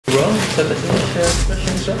that the English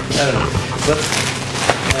question, sir? I don't know. But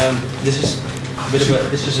this is a bit of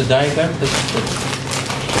a diagram that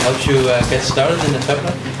helps you get started in the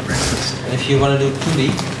FabLab. And if you want to do 2D,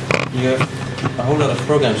 you have a whole lot of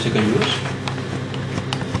programs you can use.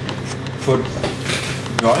 For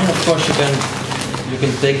drawing, of course, you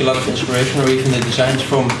can take a lot of inspiration or even the designs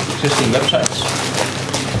from existing websites.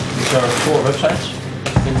 These are 4 websites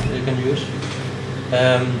you can use.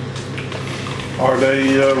 Are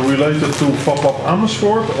they related to FabLab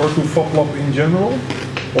Amersfoort or to FabLab in general,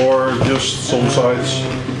 or just some sites?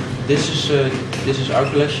 This is our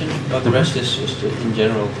collection, but the rest is in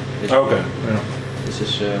general. Okay. Yeah. This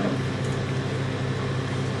is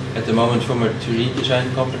at the moment from a 3D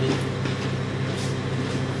design company.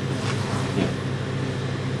 Yeah.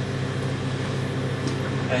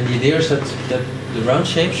 And the idea is that the round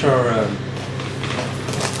shapes are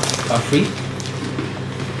free.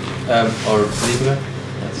 Or libre,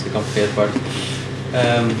 that's the complicated part.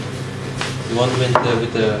 The one with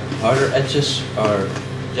the harder edges are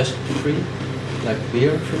just free, like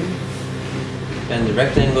beer free, and the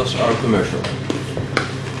rectangles are commercial.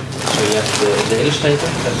 So you have the Illustrator,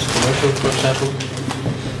 that's commercial, for example.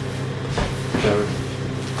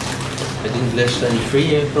 I didn't list any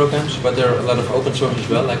free programs, but there are a lot of open source as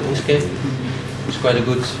well, like Inkscape. It's quite a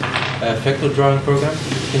good vector drawing program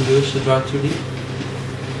you can use to draw 2D.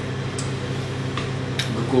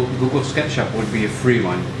 Google SketchUp would be a free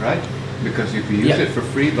one, right? Because you can use it for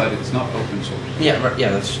free, but it's not open source. Yeah, right,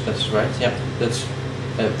 yeah, that's right. Yeah, that's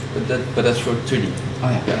but that's for 3D. Oh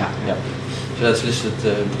yeah. So that's listed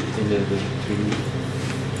in the 3D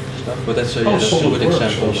stuff. But that's a good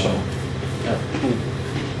example. Also. Yeah. Cool.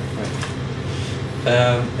 Right.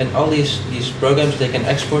 And all these programs, they can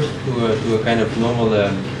export to a kind of normal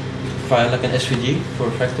file, like an SVG for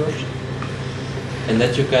vectors, and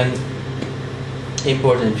that you can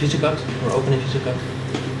import in VisiCut or open in VisiCut,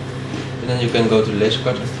 and then you can go to the laser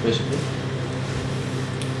cutter basically,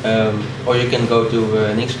 or you can go to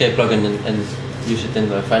an Inkscape plugin and use it in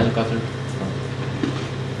the Final Cutter.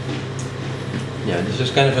 Yeah, this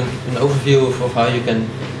is kind of an overview of how you can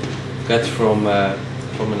get from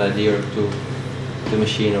an idea to the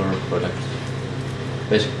machine or product.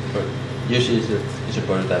 Basically, usually it's a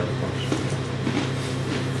prototype, of course.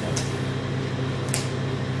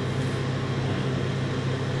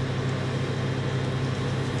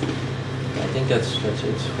 I think that's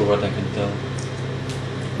it for what I can tell.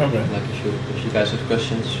 Okay. Like if you guys have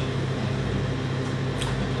questions.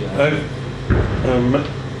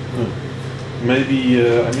 Maybe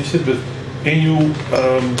I missed it, but can you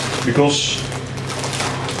because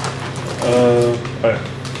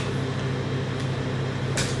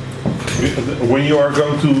when you are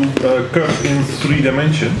going to cut in 3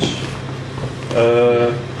 dimensions,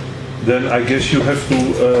 then I guess you have to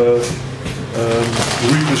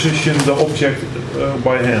reposition the object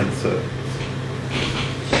by hand.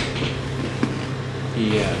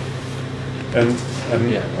 Yeah. And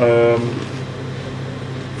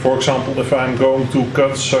for example, if I'm going to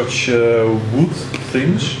cut such wood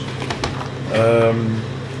things,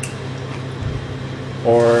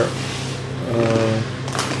 or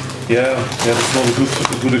that's not a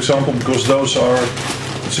good example, because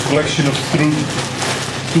it's a collection of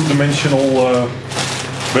two-dimensional.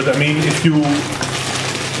 But I mean, if you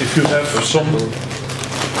have some.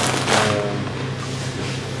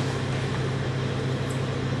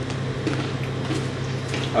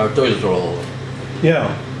 Our toilet roll. Yeah.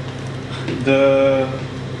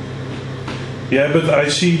 But I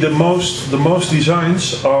see the most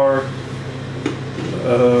designs are.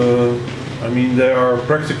 I mean, they are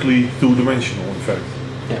practically two-dimensional, in fact.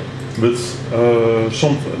 Yeah. But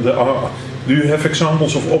do you have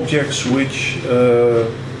examples of objects which,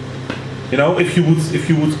 if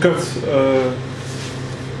you would cut?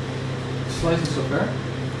 Slices of air?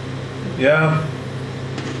 Yeah.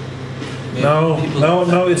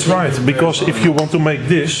 No, it's right, because if you want to make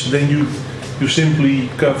this, then you simply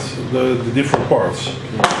cut the different parts.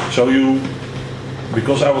 Yeah. So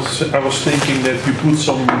because I was thinking that you put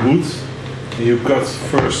some wood, and you cut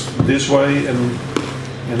first this way, and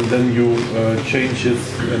then you change it,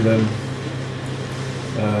 and then.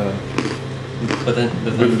 But then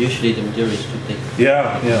usually the material is too thick.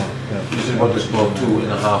 Yeah. This is what is called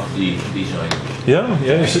 2.5D design. Yeah.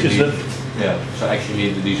 Is that? Yeah. So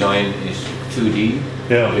actually the design is 2D,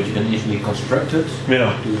 but you can easily construct it to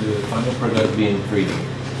the final product being 3D.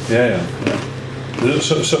 Yeah.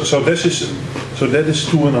 So that is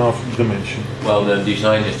 2.5 dimension. Well, the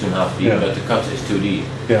design is 2.5D, but the cut is 2D.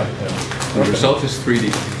 Yeah. The result is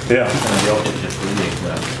 3D. Yeah. And the object is 3D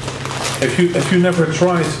now. Have you never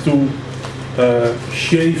tried to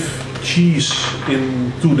shave cheese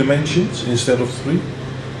in 2 dimensions instead of 3?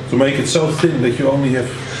 To make it so thin that you only have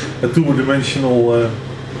a 2-dimensional...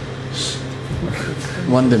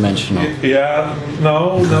 One-dimensional. Yeah,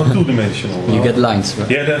 no, 2-dimensional. You get lines, right?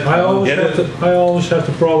 Yeah, that, I always have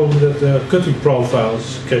the problem that the cutting profile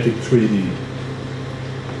is getting 3D.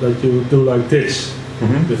 That you do like this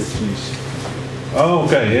with the cheese. Oh,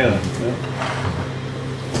 okay, yeah.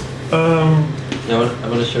 Now I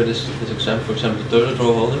want to show this example. For example, the toilet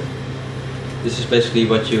roll holder. This is basically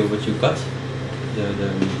what you cut, the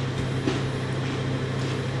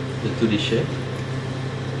 2D shape.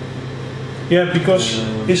 Yeah, because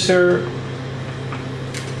is there...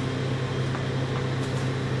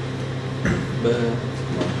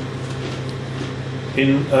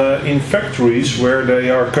 In factories where they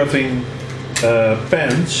are cutting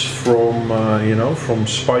pants from from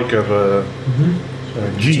spiker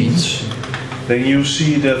jeans, then you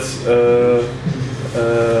see that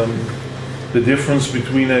the difference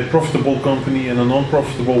between a profitable company and a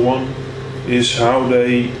non-profitable one is how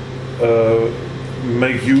they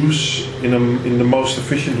make use in the most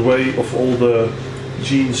efficient way of all the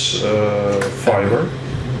jeans fiber.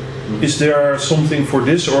 Is there something for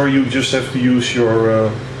this, or you just have to use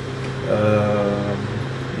your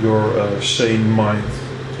sane mind?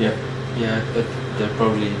 Yeah, there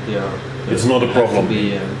probably are. It's not a problem.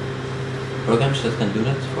 There be programs that can do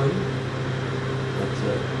that for you, but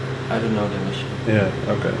I don't know the machine. Yeah.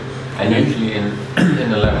 Okay. And usually in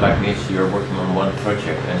a lab like this, you're working on one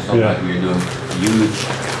project, and it's not like we're doing huge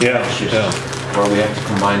patches where we have to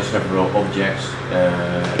combine several objects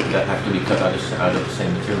that have to be cut out of the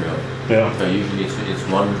same material. Yeah. So usually it's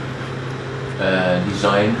one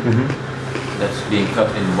design that's being cut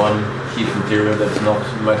in one sheet of material that's not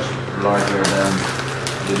much larger than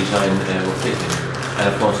the design will fit in. And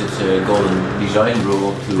of course, it's a golden design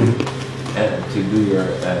rule to do your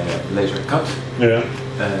laser cut. Yeah.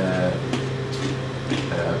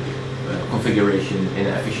 Configuration in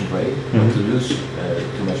an efficient way, not to lose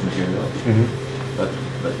too much material. But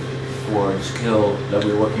for the scale that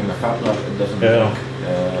we're working in the Fab Lab, it doesn't make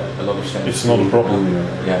a lot of sense. It's not a problem.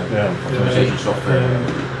 Optimization software.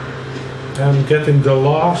 And getting the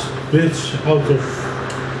last bits out of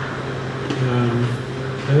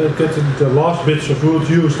getting the last bits of wood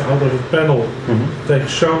used out of a panel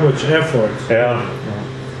takes so much effort. Yeah.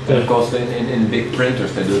 And of course, in big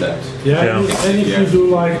printers they do that. And if you do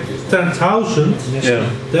like 10,000,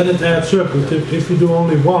 then it adds up. But if you do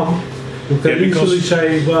only one, you can easily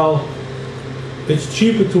say, well, it's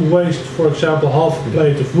cheaper to waste, for example, half a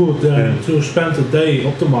plate of wood than to spend a day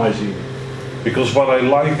optimizing. Because what I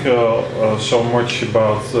like so much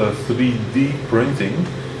about 3D printing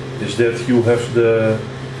is that you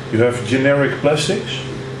have generic plastics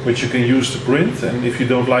which you can use to print, and if you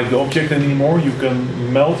don't like the object anymore, you can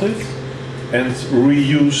melt it and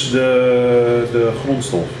reuse the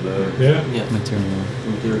grondstof.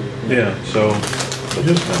 Material. Yeah, so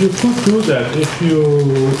you could do that if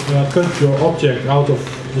you cut your object out of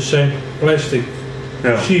the same plastic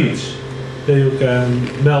sheets. Then you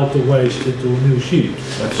can melt the waste into a new sheet.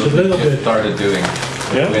 That's a what little we bit started doing.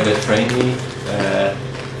 We had a trainee a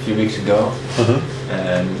few weeks ago,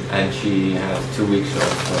 and she had 2 weeks of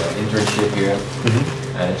internship here,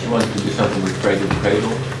 and she wanted to do something with Cradle to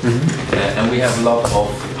Cradle, and we have a lot of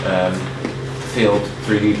failed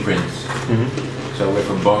 3D prints. So we have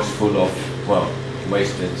a box full of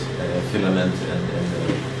wasted filament and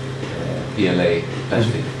PLA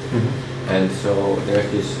plastic. And so there's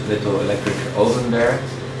this little electric oven there,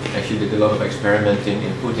 and she did a lot of experimenting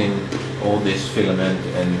in putting all this filament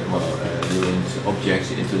and ruined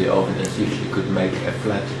objects into the oven and see if she could make a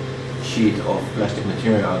flat sheet of plastic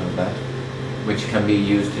material out of that, which can be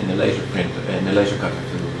used in the laser print in the laser cutter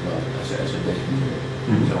too, as a basic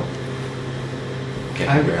material. So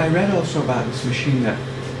I read also about this machine that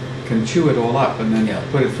can chew it all up and then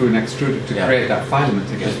put it through an extruder to create that filament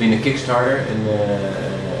again. There's been a Kickstarter in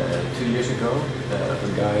 2 years ago, a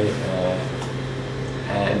guy,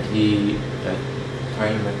 and he,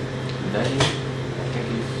 Tyler McNally, I think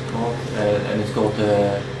he's called, and it's called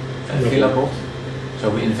Filabot. So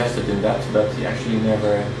we invested in that, but he actually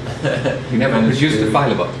never... he never produced the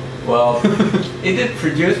Filabot? Well, he did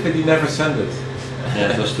produce, but he never sent it.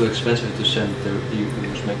 Yeah, it was too expensive to send. He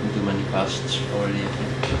was making too many casts already, I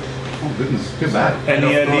think. Oh goodness, too bad.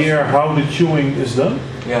 Any idea how the chewing is done?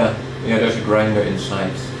 Yeah, there's a grinder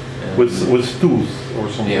inside. With tools or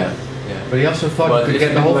something? Yeah. But he also thought you could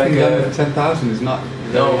get the whole thing done for 10,000 is not...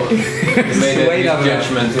 No, he made a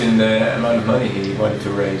judgment in the amount of money he wanted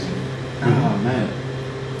to raise. Oh man.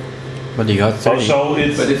 But he got 30. So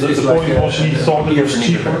the point was he thought it was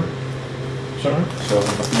cheaper. Sorry? So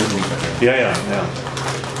millimeter. Yeah.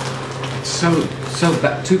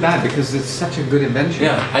 Too bad because it's such a good invention.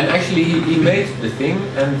 Yeah, and actually he made the thing,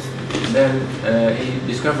 and then he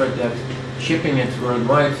discovered that shipping it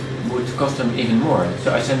worldwide would cost him even more.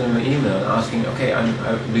 So I sent him an email asking, okay,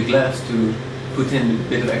 I'd be glad to put in a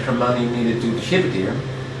bit of extra money needed to ship it here,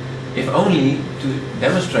 if only to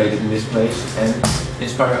demonstrate it in this place and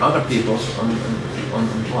inspire other people for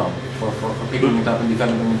picking it up and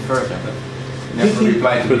developing it further. But never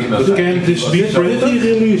replied to the email. But can this be Did printed? he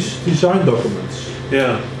release design documents?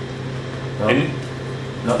 Yeah. No,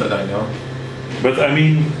 not that I know. But I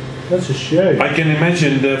mean, That's a shame. I can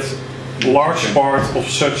imagine that large part of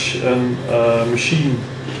such a machine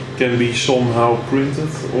can be somehow printed,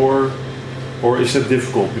 or is that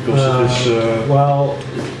difficult because it is? Well,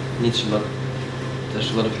 It needs a lot.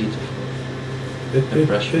 There's a lot of heat.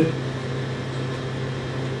 Pressure.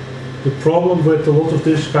 The problem with a lot of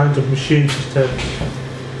this kind of machines is that,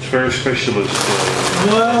 It's very specialist.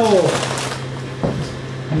 well,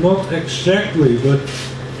 not exactly, but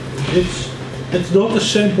it's not as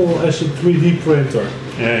simple as a 3D printer.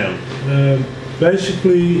 Yeah.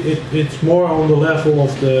 Basically, it's more on the level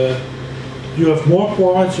of you have more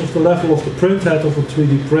parts of the level of the print head of a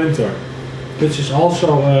 3D printer, which is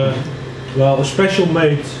also a special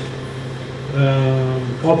made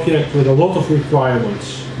object with a lot of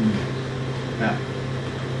requirements. Yeah.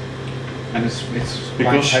 And it's quite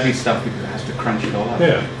Because- heavy stuff because it has to crunch it all up.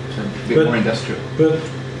 Yeah. So a bit But- more industrial. But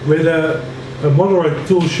with a moderate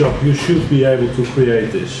tool shop, you should be able to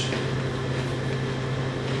create this.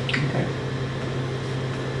 Okay.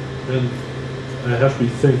 And I have been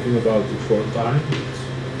thinking about it for a time.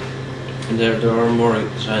 And there are more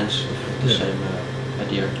designs of the Yeah. same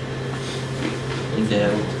idea. In the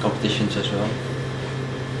competitions as well.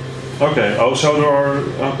 Okay. Oh, so there are.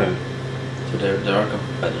 Okay. So there are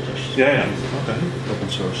competitors. Yeah. Okay. Open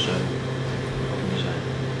source open design.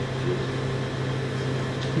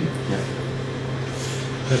 Yeah.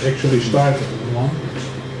 I actually started with one.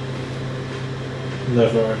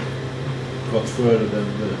 Never got further than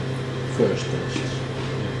the first tests.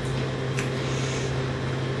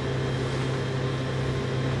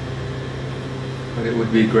 But it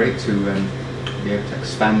would be great to be able to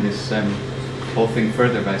expand this whole thing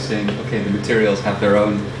further by saying, okay, the materials have their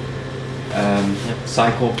own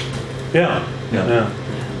cycle. Yeah. Yeah.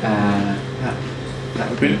 That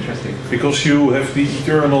would be Be- interesting. Because you have the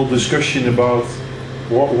eternal discussion about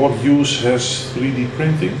what use has 3D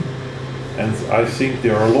printing, and I think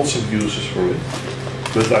there are lots of uses for it.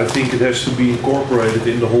 But I think it has to be incorporated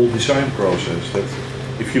in the whole design process. That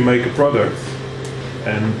if you make a product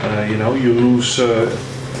and you lose,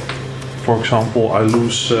 for example, I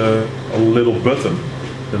lose a little button,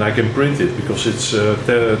 then I can print it because it's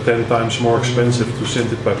 10 times more expensive to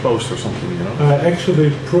send it by post or something.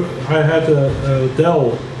 I had a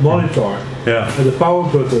Dell monitor Yeah. and the power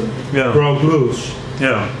button Yeah. broke loose.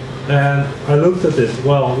 Yeah. And I looked at it,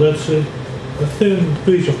 well, that's a thin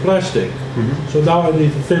piece of plastic. Mhm. So now I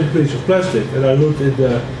need a thin piece of plastic. And I looked in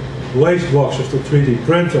the waste box of the 3D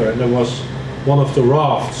printer and there was one of the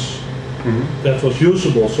rafts Mhm. that was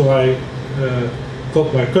usable. So I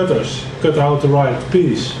got my cutters, cut out the right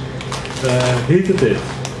piece, heated it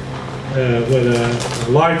with a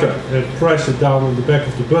lighter and pressed it down on the back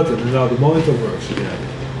of the button and now the monitor works again.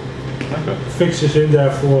 Okay. Fix is in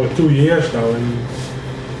there for 2 years now and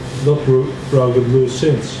not broken loose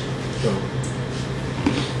since. So.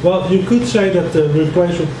 Well, you could say that the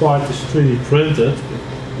replacement part is 3D printed.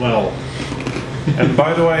 Well, And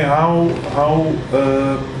by the way, how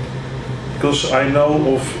because I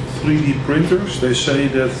know of 3D printers, they say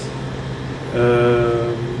that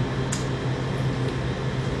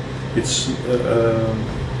it's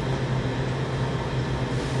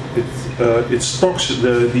toxic.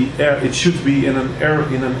 The air, it should be in an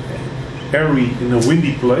in a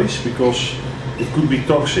windy place because it could be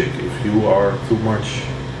toxic if you are too much.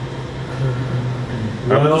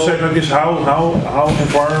 I want to say like this: how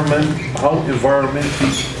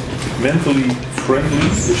mentally friendly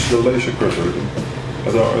is the laser cutter?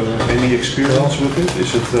 Are there any experience with it?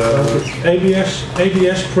 Is it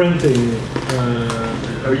ABS printing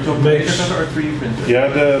Are you talking makes... laser cutter or 3D printer? yeah,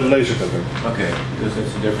 the laser cutter? Okay, because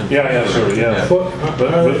it's a different. Yeah, sorry, yeah.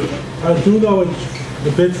 I do know it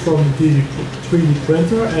a bit from the 3D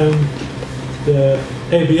printer, and the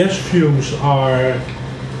ABS fumes are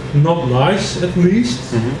not nice, at least.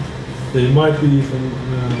 Mhm. They might be even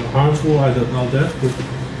harmful, I don't know that. But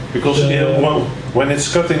Because when it's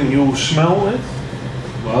cutting, you smell it.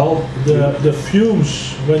 well, the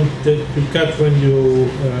fumes when you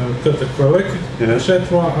cut acrylic, Yeah.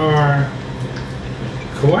 etc., are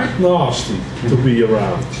quite nasty to be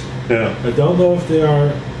around. Yeah. I don't know if they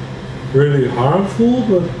are really harmful,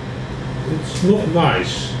 but it's not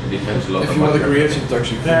nice. Depends a lot If you want to create some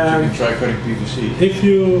toxic fumes, you can try cutting PVC. If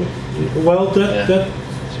you, well,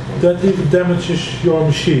 that even damages your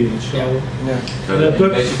machine. So, So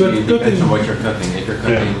basically it depends on what you're cutting. If you're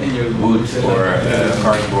cutting wood or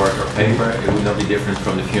cardboard or paper, it would not be different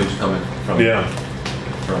from the fumes coming from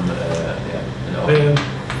an oven.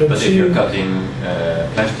 But if you're cutting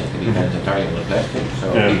plastic, it depends entirely on the plastic.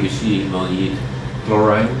 So PVC will heat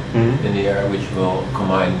chlorine in the air, which will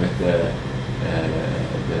combine with the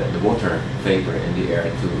water vapor in the air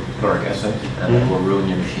to chloric acid, and that will ruin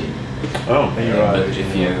your machine. Oh, but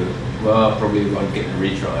if you, well, probably won't get a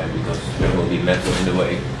retry because there will be metal in the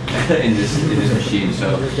way in this machine.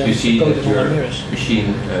 So you see that your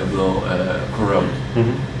machine will corrode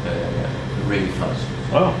really fast.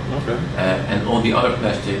 Oh, okay. And all the other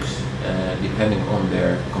plastics, depending on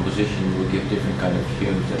their composition, will give different kind of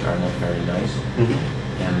fumes that are not very nice.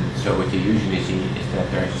 And so what you usually see is that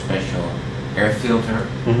there is a special air filter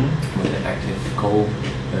with an active coal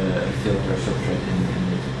filter substrate in it.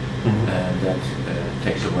 That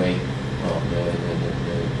takes away the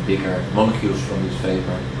bigger molecules from this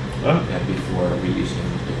vapor before releasing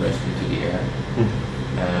the rest into the air.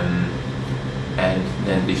 And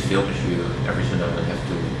then these filters you every so now and then have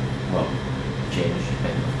to change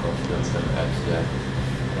and of course build them at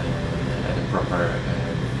a proper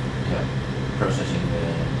processing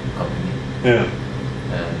company. Yeah.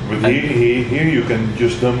 But here you can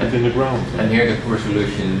just dump it in the ground. And here the poor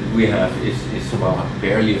solution we have is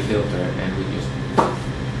barely a filter, and we just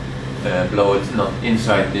blow it not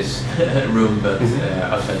inside this room but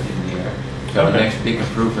outside in the air. So the next big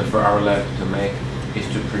improvement for our lab to make is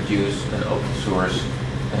to produce an open source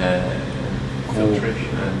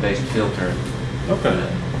coal-based filter. Okay.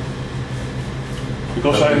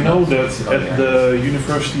 Because I know that at the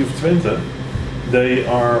University of Twente they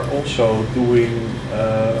are also doing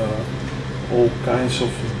all kinds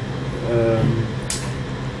of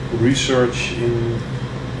research in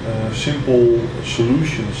simple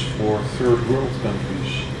solutions for third world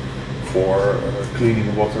countries for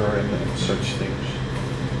cleaning water and such things.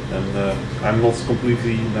 And I'm not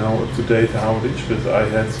completely now up to date how it is, but I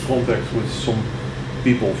had contact with some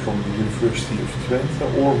people from the University of Twente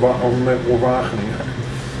or Wageningen,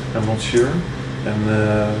 I'm not sure. And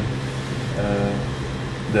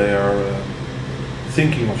they are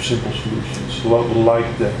thinking of simple solutions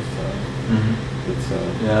like that.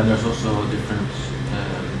 Yeah, there's also different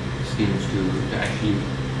schemes to actually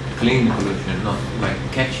clean the pollution, not like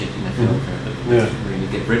catch it in a filter, but really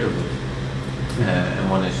get rid of it. And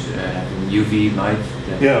one is having UV light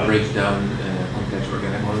that breaks down complex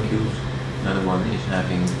organic molecules. Another one is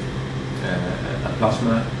having a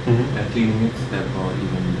plasma cleaning it that will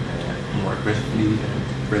even more aggressively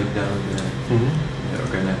break down the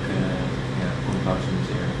organic compounds in this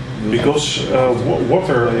area. Because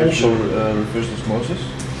water also reverse osmosis.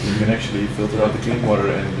 You can actually filter out the clean water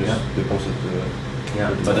and just deposit the.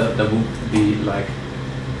 But that would be like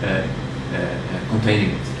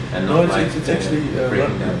containing it. And no, not it's actually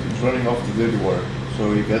it's running off the dirty water.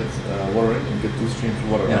 So you get water in, you get two streams of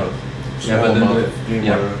water out. Small amount of clean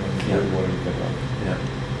water and dirty water you get out.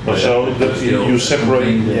 So that you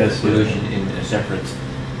separate the pollution in a separate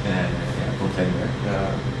container.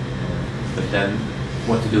 But then,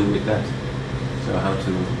 what to do with that? So how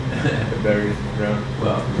to bury it in the ground?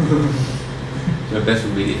 Well, so the best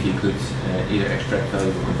would be if you could either extract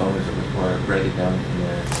valuable components of it or break it down in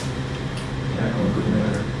a good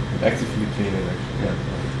manner. Actively clean it actually.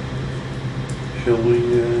 Shall we?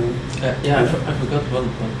 I forgot one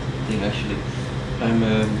thing actually. I'm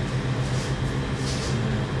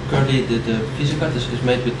currently the VisiCut is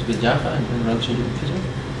made with Java and runs on Visual,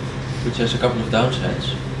 which has a couple of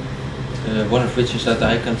downsides. One of which is that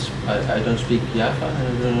I don't speak Java, and I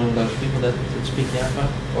don't know a lot of people that speak Java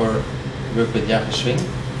or work with Java Swing.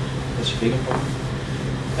 That's a bigger problem.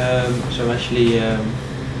 So I'm actually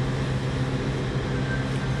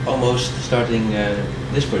almost starting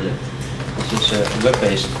this project, which is a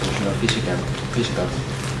web-based version of VisiCut.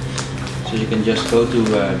 So you can just go to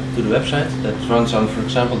the website that runs on, for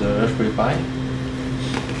example, the Raspberry Pi,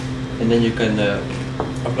 and then you can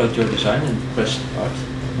upload your design and press start.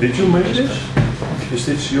 Did you make this? Is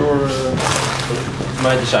this your...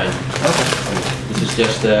 My design. Okay. This is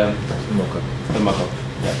just a mock-up.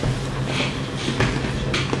 Yeah.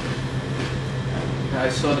 I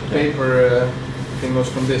saw the paper thing was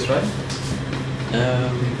from this, right?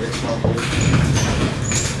 Example.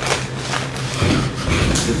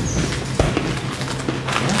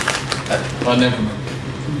 Oh, never mind.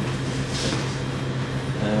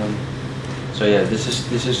 So yeah, this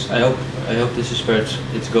is. I hope this is where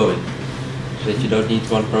it's going. So that you don't need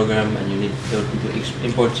one program and you don't need to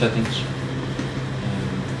import settings.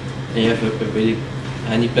 And you have a really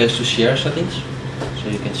handy place to share settings. So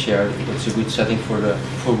you can share what's a good setting for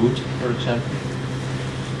wood, for example.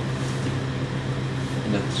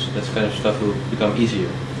 And that's kind of stuff will become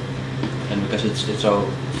easier. And because it's all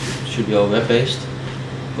should be all web-based,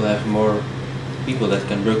 we'll have more people that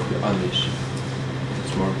can work on this.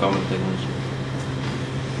 It's more common technology.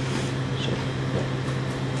 So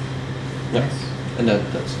yeah. And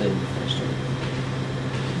that's the end of my story.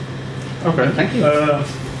 Okay. Thank you.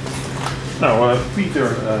 Now, Peter,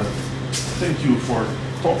 thank you for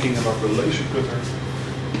talking about the laser cutter.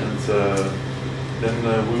 And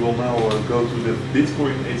then we will now go to the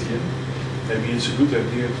Bitcoin ATM. Maybe it's a good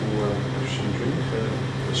idea to have some drink,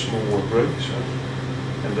 a small break. So.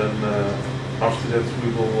 And then after that we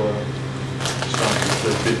will start with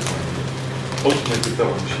the Bitcoin. Automated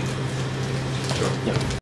teller machine. So. Yeah.